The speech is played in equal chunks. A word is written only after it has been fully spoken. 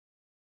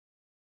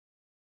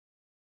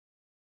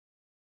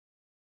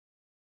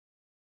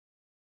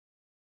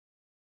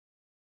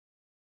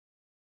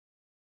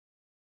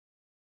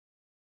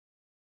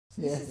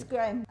So this is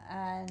Graham,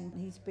 and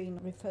he's been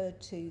referred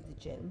to the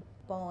gym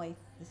by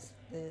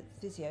the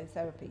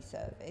physiotherapy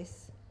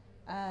service,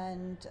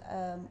 and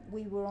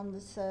we were on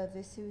the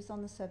service. He was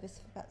on the service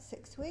for about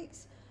 6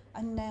 weeks,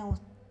 and now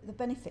the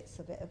benefits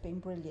of it have been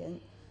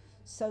brilliant.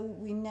 So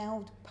we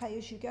now pay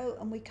as you go,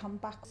 and we come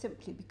back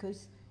simply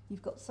because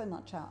you've got so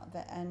much out of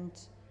it and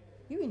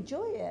you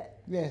enjoy it.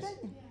 Yes.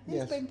 Don't you?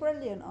 He's been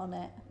brilliant on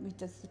it. He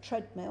does the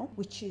treadmill,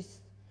 which is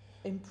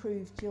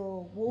improved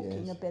your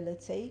walking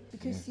ability,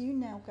 because you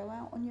now go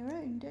out on your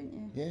own, don't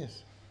you?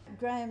 Yes.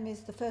 Graham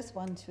is the first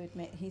one to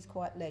admit he's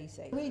quite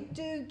lazy. We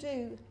do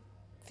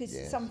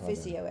some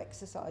physio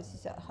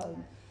exercises at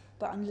home,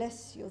 but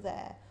unless you're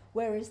there.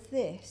 Whereas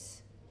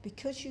this,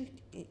 because you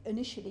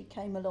initially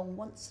came along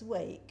once a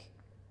week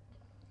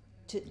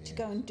to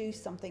go and do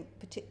something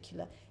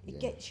particular, it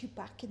gets you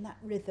back in that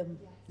rhythm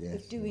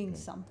of doing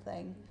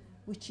something,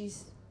 which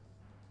is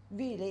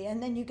really,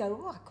 and then you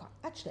go, oh, I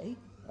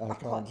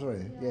can't do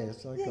it.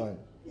 Yes, I can't.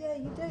 Yeah,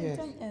 you do,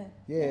 don't you?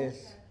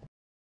 Yes.